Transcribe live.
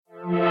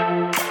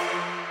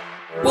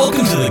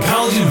Welcome to the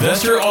College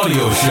Investor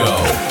Audio Show,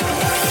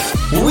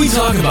 where we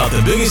talk about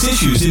the biggest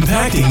issues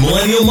impacting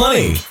millennial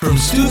money, from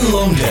student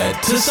loan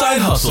debt to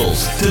side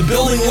hustles to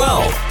building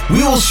wealth.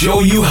 We will show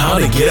you how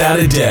to get out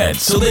of debt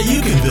so that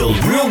you can build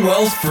real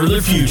wealth for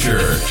the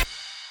future.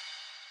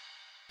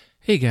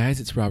 Hey guys,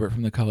 it's Robert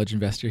from the College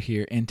Investor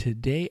here, and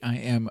today I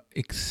am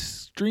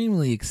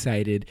extremely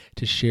excited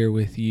to share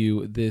with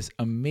you this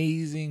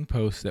amazing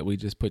post that we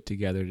just put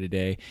together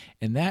today,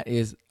 and that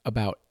is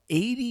about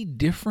 80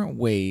 different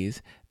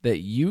ways that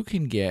you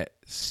can get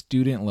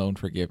student loan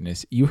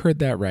forgiveness. You heard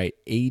that right,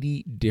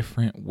 80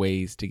 different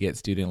ways to get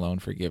student loan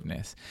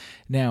forgiveness.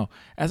 Now,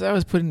 as I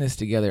was putting this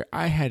together,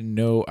 I had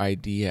no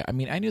idea. I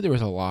mean, I knew there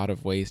was a lot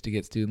of ways to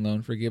get student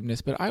loan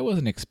forgiveness, but I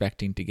wasn't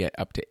expecting to get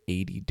up to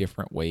 80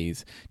 different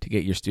ways to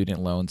get your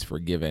student loans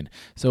forgiven.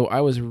 So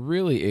I was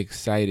really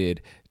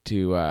excited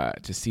to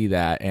see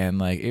that,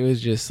 and it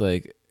was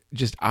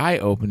just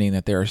eye-opening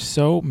that there are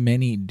so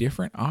many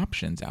different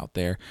options out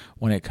there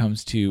when it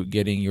comes to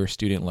getting your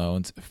student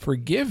loans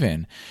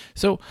forgiven.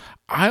 So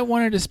I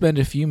wanted to spend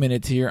a few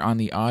minutes here on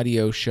the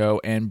audio show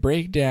and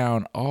break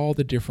down all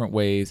the different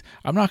ways.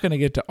 I'm not going to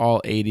get to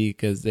all 80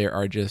 because there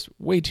are just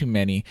way too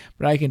many,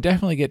 but I can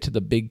definitely get to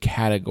the big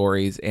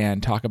categories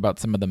and talk about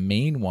some of the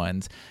main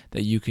ones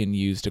that you can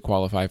use to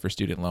qualify for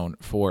student loan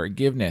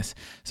forgiveness.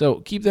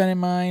 So keep that in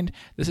mind.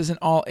 This isn't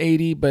all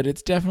 80, but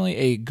it's definitely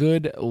a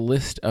good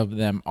list of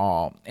them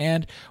all.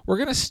 And we're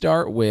going to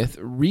start with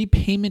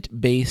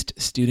repayment-based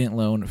student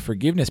loan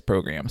forgiveness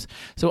programs.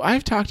 So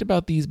I've talked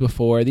about these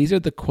before. These are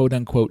the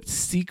quote-unquote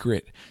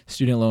secret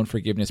student loan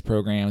forgiveness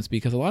programs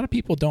because a lot of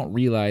people don't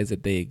realize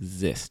that they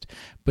exist.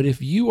 But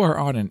if you are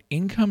on an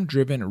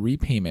income-driven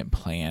repayment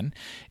plan,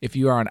 if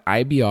you are on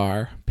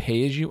IBR,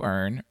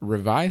 pay-as-you-earn,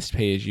 revised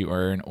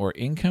pay-as-you-earn, or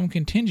income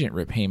contingent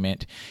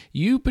repayment,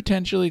 you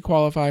potentially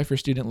qualify for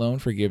student loan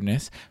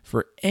forgiveness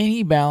for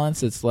any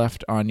balance that's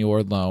left on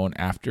your loan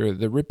after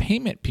the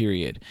repayment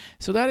period.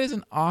 So that is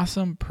an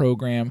awesome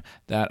program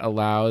that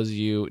allows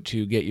you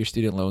to get your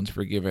student loans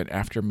forgiven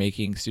after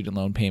making student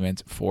loan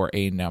payments for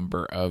a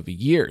number of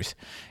years.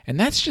 And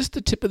that's just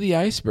the tip of the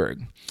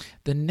iceberg.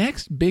 The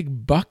next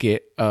big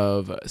bucket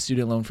of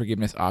student loan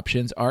forgiveness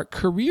options are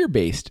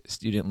career-based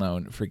student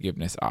loan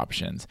forgiveness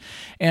options.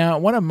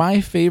 And one of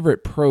my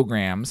favorite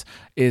programs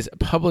is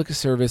public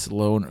service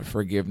loan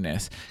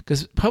forgiveness,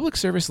 because public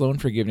service loan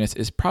forgiveness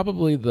is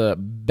probably the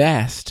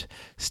best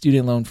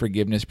student loan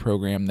forgiveness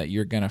program that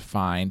you're going to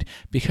find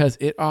because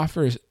it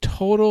offers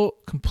total,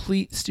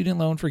 complete student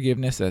loan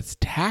forgiveness that's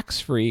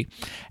tax-free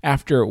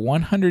after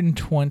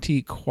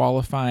 120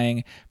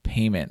 qualifying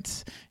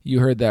payments. You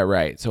heard that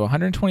right. So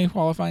 120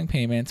 qualifying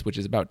payments, which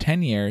is about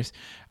 10 years.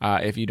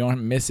 If you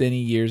don't miss any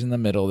years in the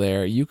middle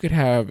there, you could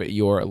have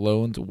your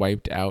loans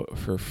wiped out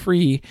for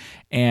free.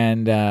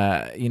 And,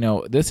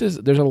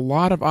 there's a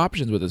lot of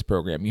options with this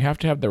program. You have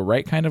to have the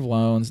right kind of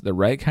loans, the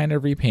right kind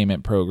of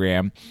repayment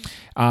program,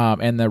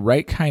 and the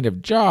right kind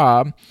of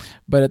job.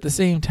 But at the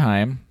same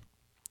time,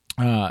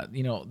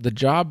 the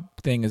job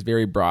thing is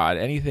very broad.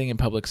 Anything in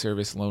public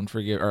service loan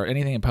or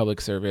anything in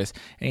public service,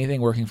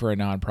 anything working for a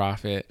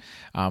nonprofit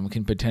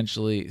can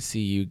potentially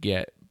see you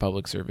get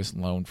public service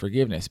loan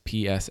forgiveness,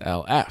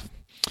 PSLF.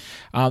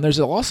 There's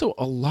also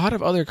a lot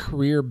of other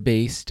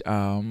career-based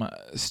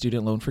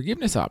student loan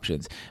forgiveness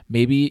options.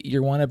 Maybe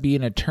you want to be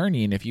an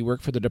attorney, and if you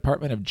work for the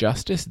Department of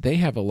Justice, they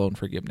have a loan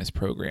forgiveness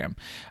program.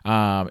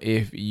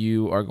 If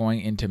you are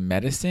going into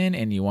medicine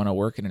and you want to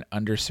work in an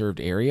underserved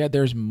area,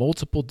 there's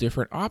multiple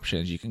different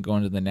options. You can go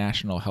into the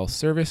National Health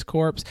Service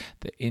Corps,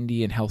 the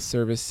Indian Health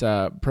Service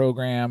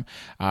program.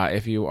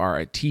 If you are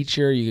a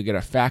teacher, you could get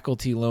a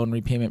faculty loan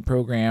repayment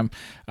program.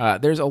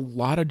 There's a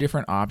lot of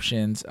different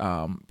options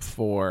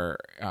for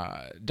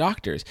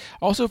doctors.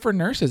 Also for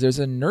nurses, there's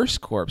a Nurse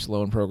Corps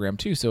loan program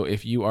too. So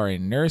if you are a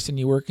nurse and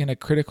you work in a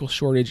critical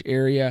shortage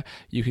area,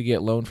 you could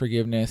get loan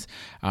forgiveness.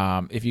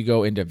 If you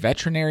go into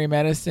veterinary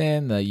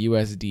medicine, the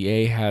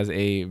USDA has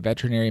a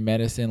veterinary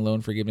medicine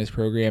loan forgiveness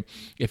program.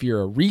 If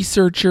you're a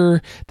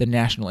researcher, the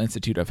National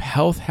Institute of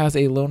Health has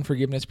a loan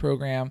forgiveness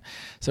program.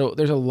 So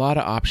there's a lot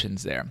of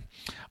options there.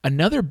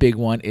 Another big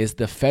one is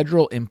the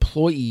Federal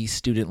Employee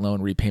Student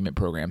Loan Repayment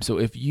Program. So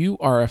if you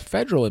are a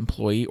federal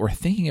employee or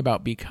thinking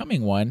about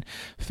becoming one,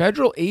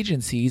 federal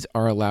agencies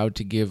are allowed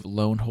to give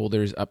loan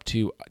holders up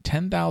to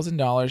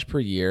 $10,000 per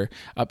year,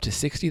 up to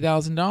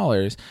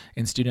 $60,000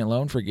 in student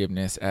loan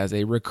forgiveness as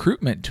a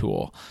recruitment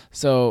tool.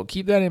 So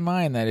keep that in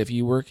mind that if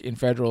you work in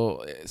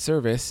federal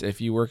service, if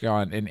you work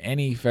in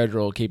any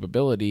federal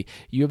capability,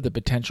 you have the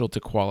potential to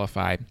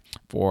qualify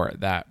for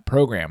that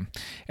program.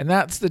 And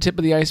that's the tip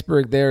of the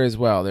iceberg there as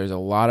well. There's a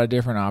lot of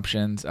different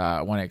options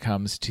when it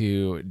comes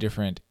to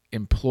different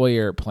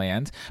employer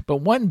plans, but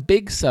one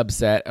big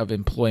subset of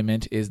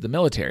employment is the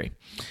military.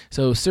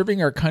 So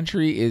serving our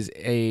country is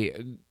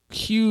a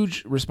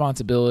huge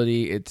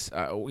responsibility. It's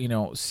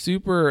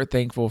super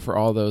thankful for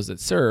all those that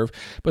serve.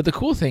 But the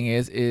cool thing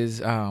is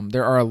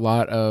there are a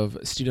lot of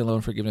student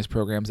loan forgiveness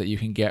programs that you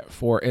can get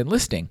for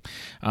enlisting.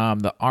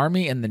 The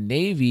Army and the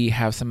Navy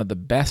have some of the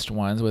best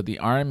ones, with the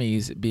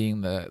Army's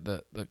being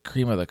the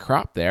cream of the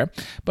crop there.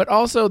 But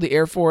also the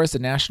Air Force, the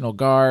National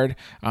Guard.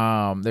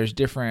 There's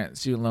different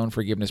student loan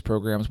forgiveness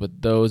programs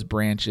with those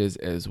branches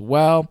as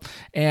well.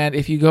 And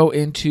if you go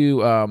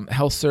into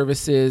health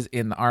services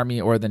in the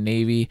Army or the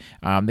Navy,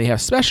 they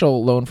have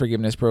special loan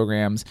forgiveness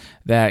programs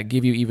that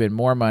give you even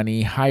more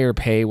money, higher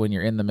pay when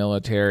you're in the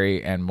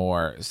military, and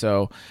more.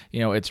 So,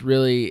 it's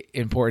really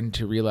important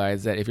to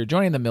realize that if you're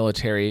joining the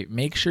military,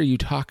 make sure you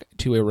talk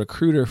to a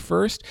recruiter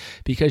first,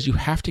 because you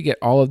have to get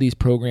all of these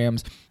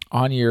programs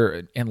on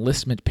your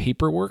enlistment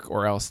paperwork,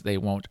 or else they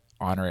won't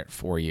honor it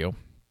for you.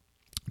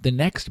 The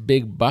next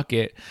big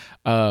bucket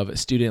of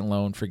student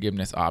loan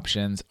forgiveness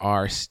options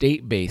are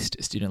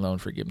state-based student loan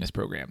forgiveness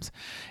programs.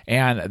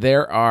 And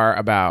there are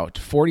about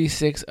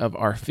 46 of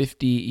our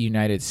 50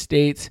 United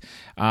States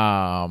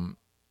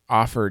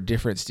offer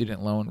different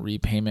student loan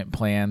repayment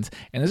plans.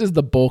 And this is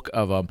the bulk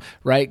of them,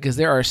 right? Because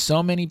there are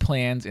so many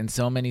plans in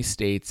so many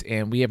states,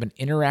 and we have an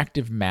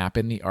interactive map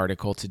in the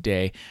article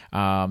today,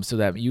 so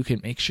that you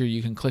can make sure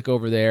you can click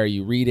over there,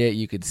 you read it,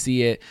 you can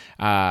see it.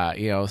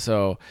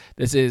 So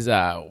this is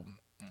the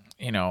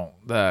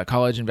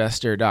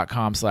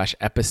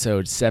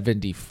collegeinvestor.com/episode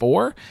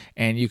 74,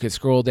 and you could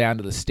scroll down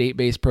to the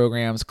state-based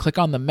programs, click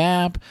on the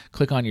map,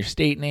 click on your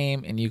state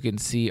name, and you can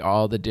see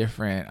all the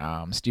different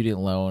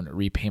student loan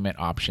repayment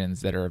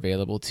options that are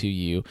available to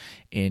you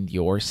in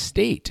your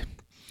state.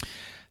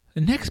 The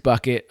next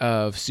bucket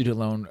of student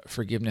loan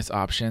forgiveness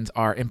options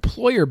are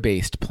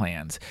employer-based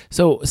plans.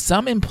 So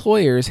some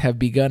employers have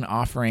begun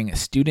offering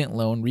student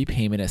loan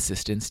repayment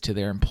assistance to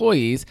their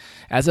employees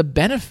as a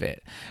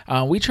benefit.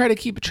 We try to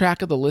keep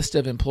track of the list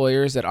of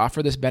employers that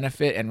offer this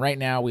benefit, and right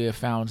now we have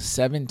found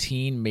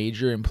 17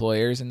 major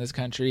employers in this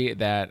country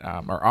that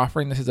are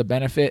offering this as a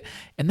benefit,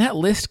 and that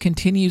list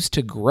continues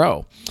to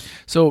grow.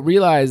 So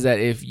realize that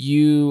if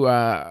you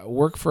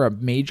work for a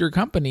major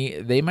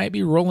company, they might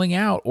be rolling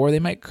out, or they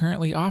might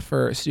currently offer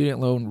student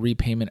loan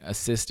repayment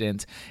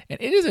assistance, and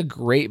it is a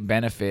great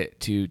benefit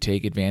to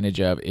take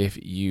advantage of if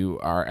you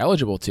are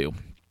eligible to.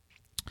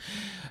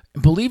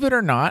 Believe it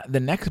or not,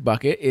 the next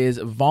bucket is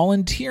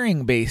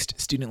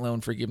volunteering-based student loan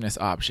forgiveness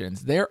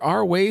options. There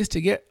are ways to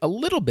get a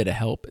little bit of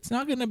help. It's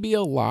not going to be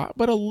a lot,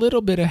 but a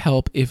little bit of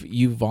help if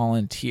you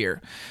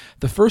volunteer.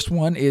 The first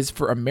one is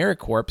for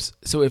AmeriCorps.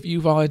 So if you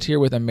volunteer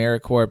with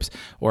AmeriCorps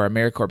or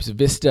AmeriCorps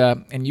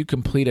Vista and you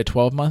complete a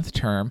 12-month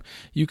term,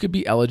 you could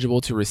be eligible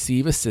to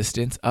receive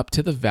assistance up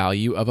to the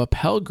value of a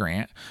Pell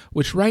Grant,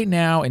 which right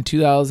now in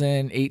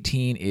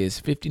 2018 is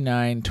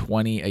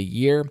 $59.20 a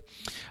year.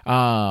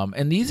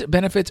 And these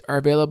benefits are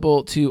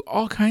available to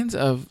all kinds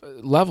of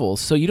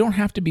levels. So you don't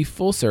have to be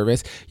full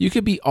service. You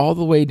could be all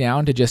the way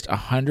down to just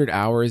 100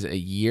 hours a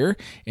year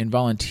in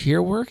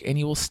volunteer work, and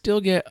you will still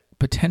get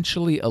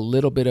potentially a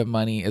little bit of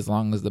money as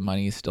long as the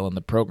money is still in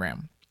the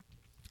program.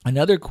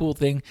 Another cool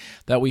thing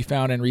that we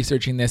found in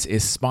researching this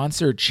is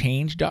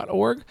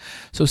sponsorchange.org.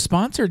 So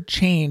Sponsored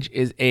Change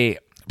is a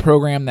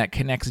program that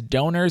connects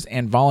donors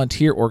and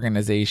volunteer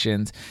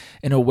organizations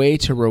in a way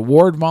to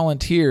reward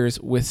volunteers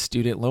with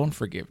student loan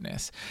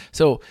forgiveness.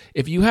 So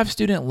if you have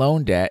student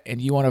loan debt and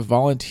you want to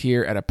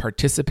volunteer at a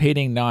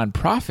participating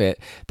nonprofit,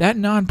 that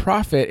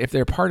nonprofit, if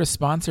they're part of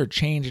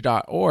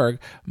sponsorchange.org,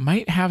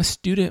 might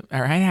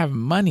have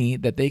money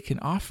that they can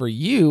offer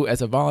you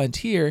as a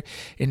volunteer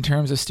in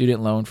terms of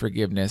student loan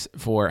forgiveness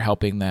for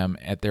helping them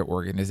at their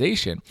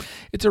organization.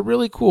 It's a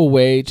really cool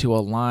way to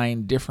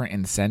align different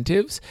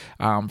incentives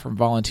from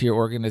volunteer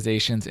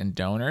organizations and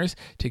donors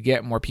to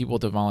get more people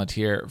to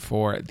volunteer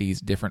for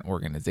these different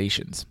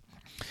organizations.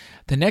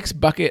 The next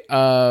bucket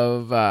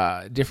of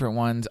different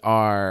ones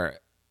are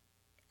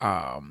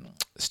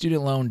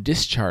student loan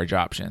discharge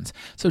options.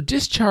 So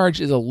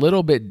discharge is a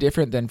little bit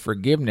different than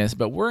forgiveness,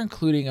 but we're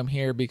including them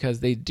here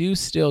because they do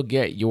still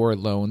get your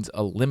loans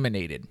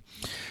eliminated.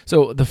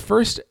 So the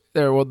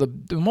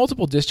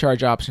multiple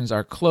discharge options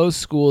are closed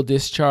school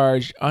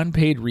discharge,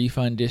 unpaid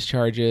refund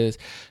discharges,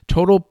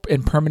 total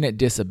and permanent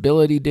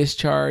disability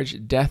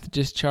discharge, death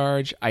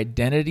discharge,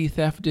 identity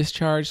theft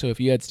discharge. So if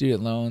you had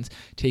student loans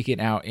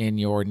taken out in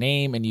your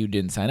name and you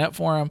didn't sign up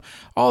for them,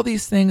 all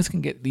these things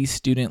can get these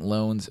student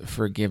loans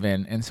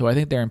forgiven. And so I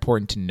think they're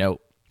important to note.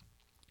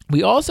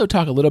 We also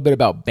talk a little bit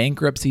about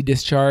bankruptcy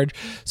discharge.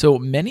 So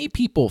many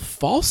people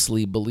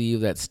falsely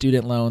believe that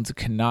student loans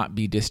cannot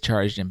be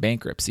discharged in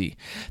bankruptcy.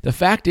 The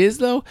fact is,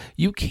 though,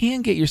 you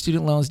can get your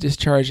student loans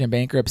discharged in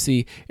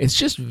bankruptcy. It's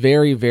just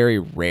very, very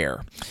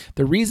rare.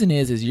 The reason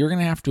is you're going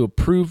to have to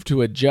prove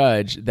to a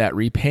judge that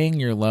repaying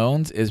your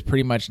loans is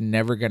pretty much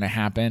never going to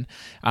happen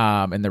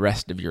in the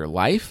rest of your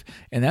life.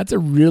 And that's a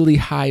really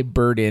high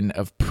burden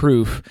of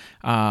proof.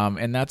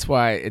 And that's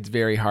why it's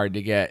very hard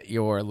to get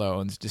your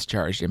loans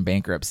discharged in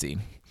bankruptcy.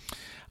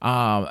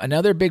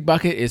 Another big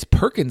bucket is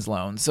Perkins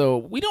loans. So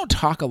we don't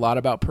talk a lot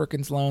about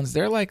Perkins loans.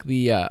 They're like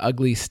the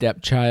ugly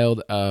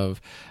stepchild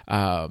of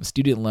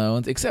student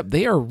loans, except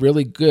they are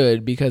really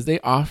good because they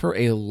offer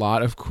a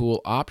lot of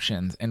cool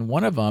options. And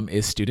one of them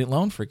is student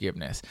loan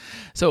forgiveness.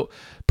 So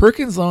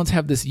Perkins loans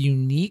have this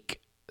unique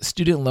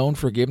student loan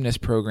forgiveness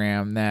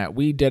program that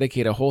we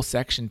dedicate a whole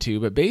section to,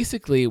 but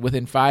basically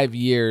within 5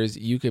 years,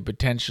 you could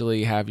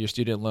potentially have your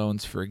student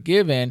loans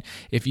forgiven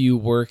if you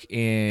work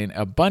in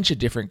a bunch of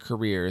different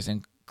careers,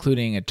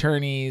 including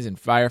attorneys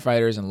and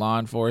firefighters and law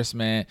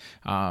enforcement,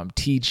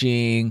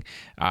 teaching,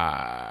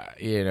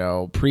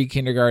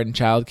 pre-kindergarten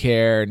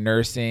childcare,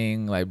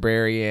 nursing,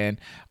 librarian,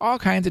 all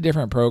kinds of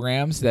different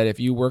programs that if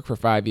you work for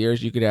 5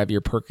 years, you could have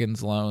your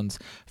Perkins loans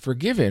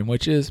forgiven,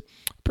 which is a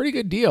pretty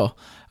good deal.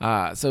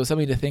 So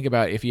something to think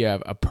about if you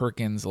have a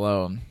Perkins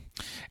loan.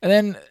 And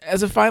then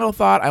as a final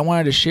thought, I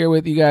wanted to share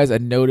with you guys a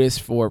notice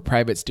for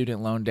private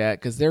student loan debt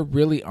because there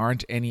really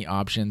aren't any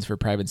options for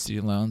private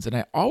student loans. And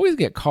I always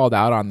get called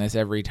out on this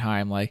every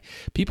time. Like,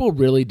 people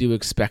really do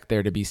expect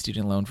there to be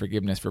student loan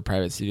forgiveness for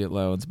private student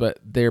loans, but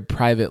they're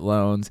private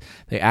loans.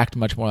 They act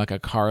much more like a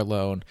car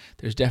loan.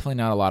 There's definitely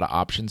not a lot of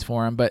options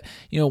for them. But,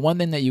 one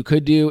thing that you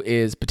could do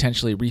is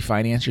potentially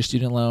refinance your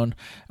student loan.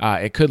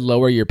 It could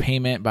lower your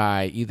payment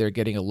by either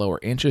getting a lower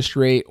interest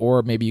rate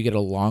or maybe you get a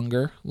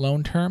longer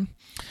loan term.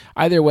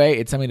 Either way,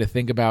 it's something to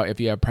think about if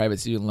you have private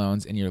student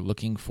loans and you're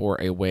looking for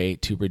a way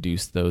to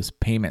reduce those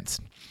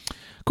payments.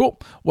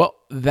 Cool. Well,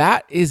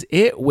 that is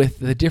it with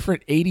the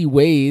different 80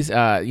 ways.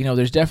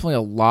 There's definitely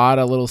a lot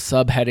of little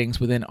subheadings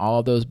within all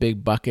of those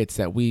big buckets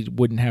that we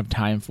wouldn't have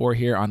time for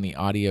here on the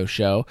audio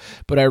show.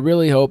 But I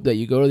really hope that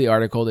you go to the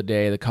article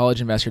today,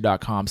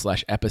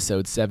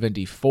 thecollegeinvestor.com/episode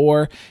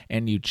 74,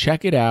 and you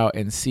check it out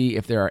and see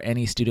if there are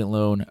any student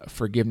loan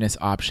forgiveness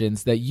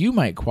options that you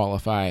might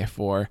qualify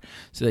for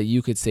so that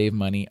you could save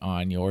money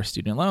on your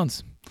student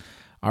loans.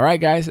 All right,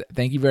 guys,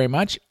 thank you very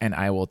much, and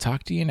I will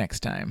talk to you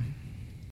next time.